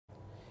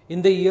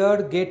In the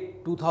year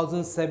GATE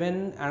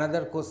 2007,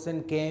 another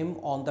question came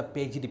on the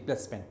page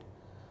replacement.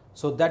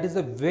 So that is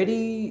a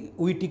very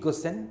witty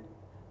question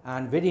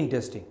and very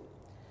interesting.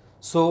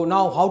 So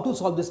now how to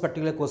solve this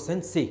particular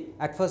question? See,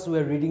 at first we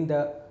are reading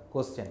the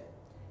question.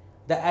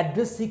 The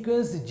address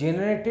sequence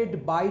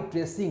generated by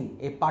tracing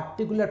a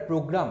particular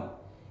program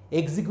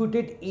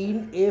executed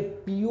in a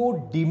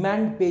pure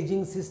demand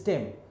paging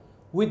system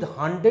with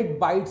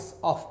 100 bytes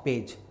of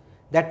page.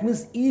 That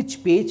means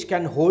each page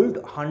can hold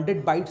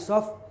 100 bytes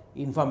of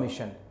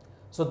information.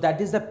 So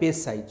that is the page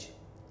size,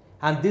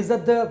 and these are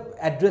the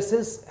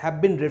addresses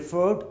have been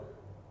referred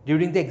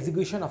during the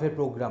execution of a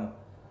program: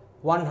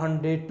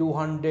 100,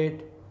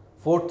 200,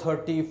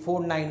 430,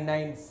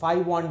 499,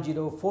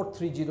 510,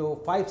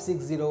 430,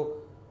 560,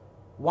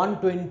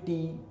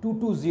 120,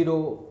 220,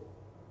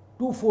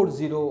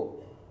 240,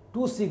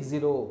 260,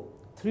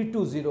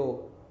 320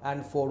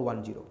 and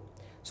 410.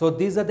 So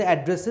these are the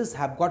addresses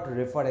have got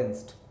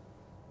referenced.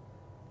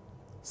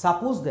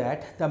 Suppose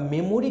that the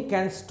memory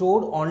can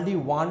store only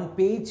one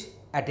page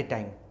at a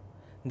time.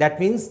 That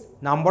means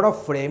number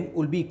of frame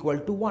will be equal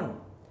to 1.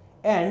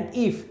 And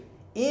if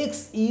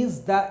X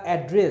is the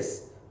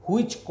address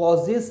which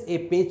causes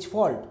a page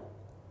fault,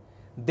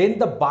 then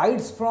the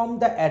bytes from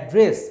the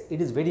address,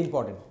 it is very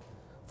important,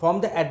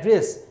 from the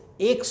address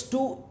X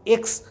to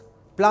X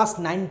plus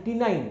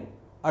 99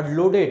 are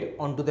loaded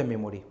onto the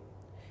memory.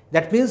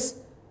 That means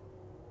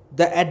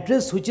the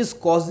address which is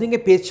causing a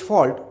page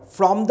fault,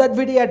 from that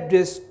very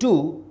address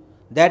to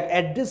that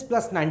address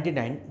plus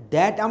 99,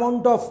 that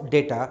amount of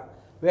data,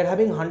 we are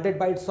having 100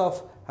 bytes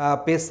of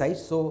page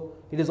size. So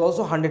it is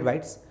also 100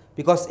 bytes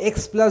because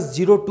X plus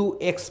 0 to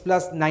X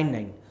plus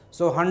 99.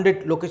 So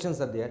 100 locations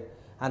are there,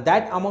 and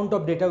that amount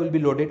of data will be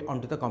loaded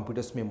onto the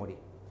computer's memory.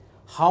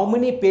 How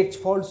many page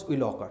faults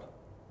will occur?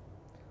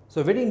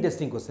 So very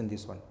interesting question,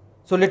 this one.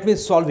 So let me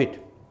solve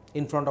it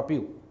in front of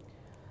you.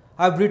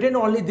 I have written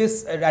only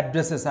these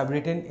addresses, I have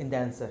written in the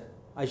answer.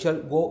 I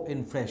shall go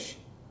in fresh.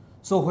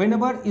 So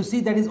whenever you see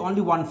that is only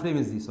one frame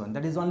is this one,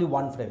 that is only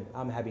one frame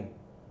I am having.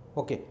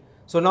 Okay.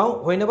 So now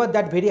whenever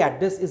that very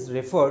address is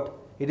referred,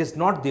 it is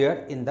not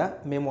there in the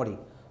memory.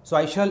 So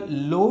I shall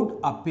load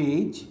a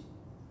page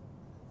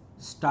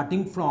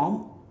starting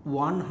from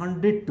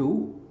 100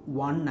 to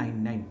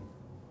 199.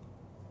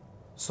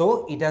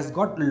 So it has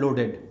got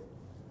loaded.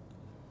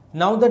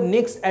 Now the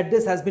next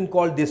address has been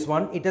called this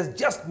one, it has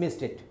just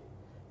missed it,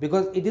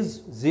 because it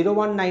is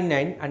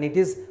 0199 and it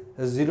is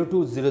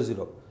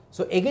 0200.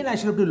 So again I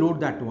shall have to load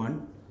that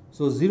one.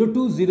 So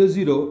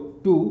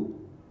 0200 to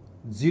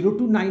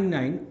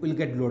 0299 will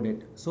get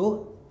loaded.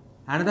 So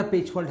another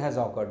page fault has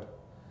occurred.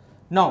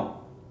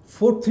 Now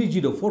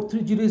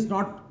 430 is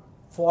not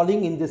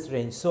falling in this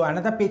range. So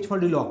another page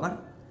fault will occur.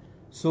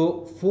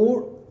 So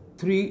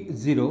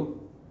 430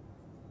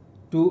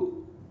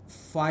 to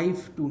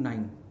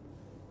 529.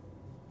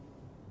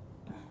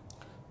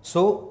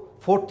 So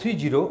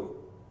 430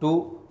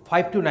 to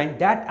 529,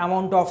 that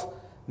amount of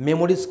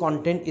memory's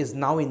content is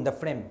now in the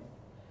frame.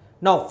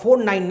 Now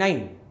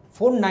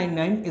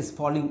 499 is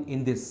falling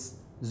in this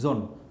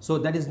zone. So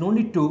there is no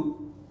need to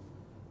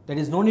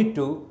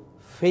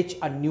fetch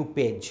a new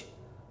page.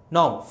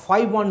 Now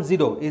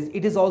 510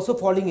 is also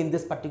falling in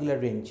this particular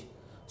range.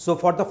 So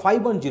for the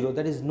 510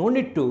 there is no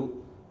need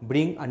to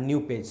bring a new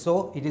page.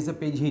 So it is a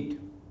page hit.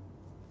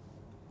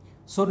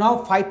 So now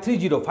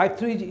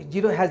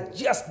 530 has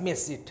just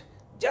missed it,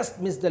 just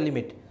missed the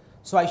limit.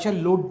 So I shall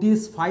load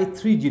this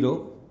 530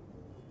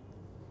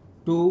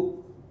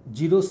 to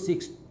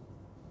 06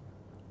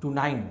 to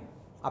 9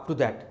 up to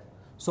that.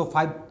 So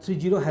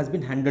 530 has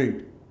been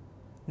handled.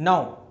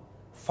 Now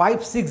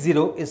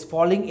 560 is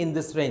falling in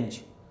this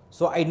range.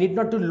 So I need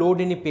not to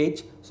load any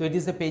page. So it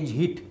is a page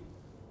hit.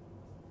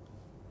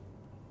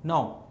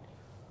 Now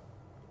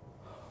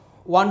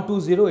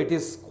 120, it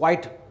is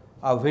quite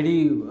a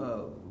very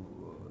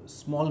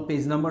small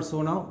page number.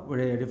 So now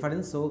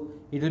reference. So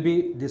it will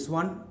be this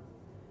one,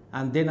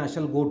 and then I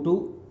shall go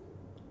to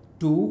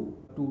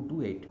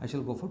 228. I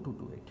shall go for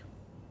 228.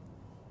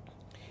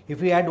 If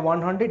we add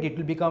 100, it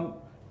will become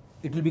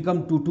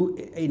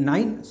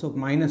 229. So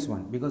minus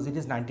 1 because it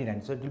is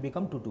 99. So it will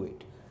become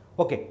 228.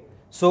 Okay.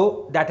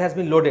 So that has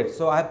been loaded.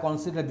 So I have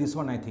considered this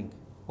one, I think.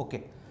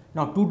 Okay.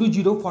 Now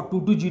 220, for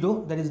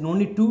 220 there is no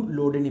need to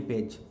load any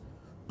page.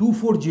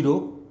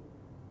 220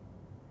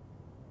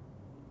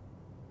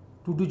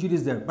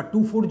 is there, but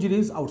 240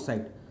 is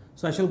outside.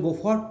 So I shall go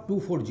for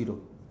 240.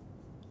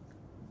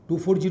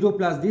 240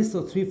 plus this,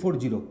 so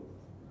 340.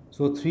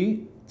 So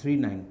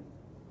 339.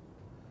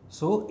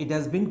 So it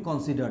has been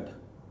considered.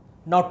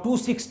 Now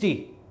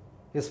 260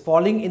 is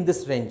falling in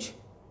this range.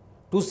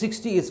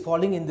 260 is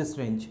falling in this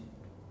range.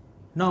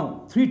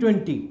 Now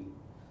 320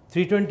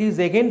 is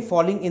again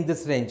falling in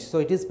this range. So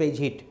it is page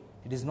hit.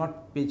 It is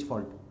not page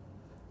fault.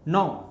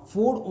 Now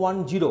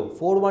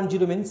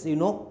 410 means you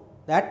know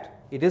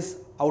that it is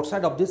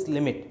outside of this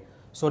limit.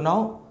 So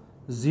now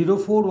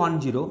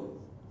 0410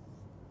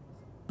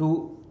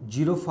 to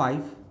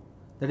 05,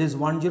 that is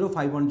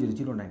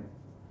 105109.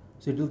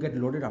 So it will get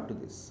loaded up to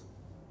this.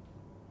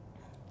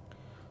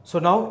 So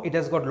now it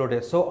has got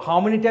loaded. So how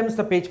many times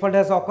the page fault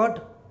has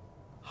occurred?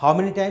 How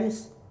many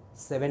times?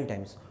 7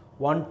 times.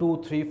 1,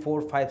 2, 3,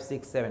 4, 5,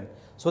 6, 7.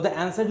 So the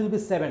answer will be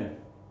 7.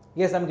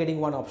 Yes, I am getting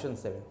one option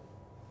 7.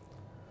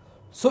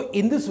 So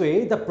in this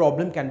way the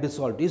problem can be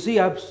solved. You see,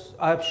 I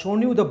have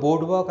shown you the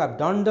board work, I have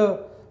done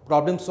the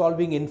problem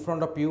solving in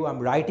front of you, I am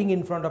writing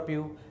in front of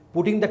you,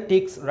 putting the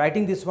ticks,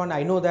 writing this one.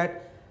 I know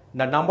that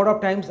the number of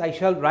times I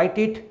shall write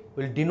it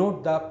will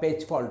denote the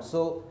page fault.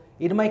 So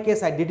in my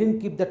case I didn't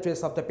keep the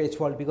trace of the page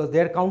fault because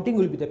their counting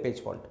will be the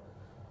page fault.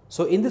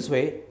 So in this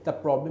way the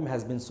problem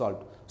has been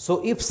solved.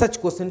 So if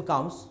such question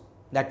comes,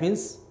 that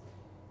means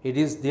it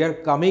is there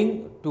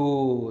coming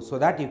to, so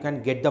that you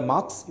can get the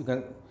marks, you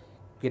can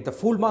get the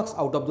full marks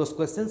out of those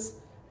questions.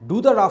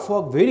 Do the rough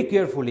work very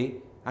carefully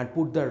and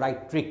put the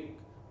right trick,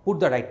 put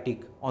the right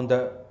tick on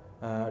the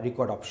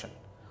record option.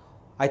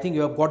 I think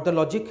you have got the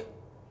logic.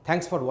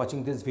 Thanks for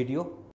watching this video.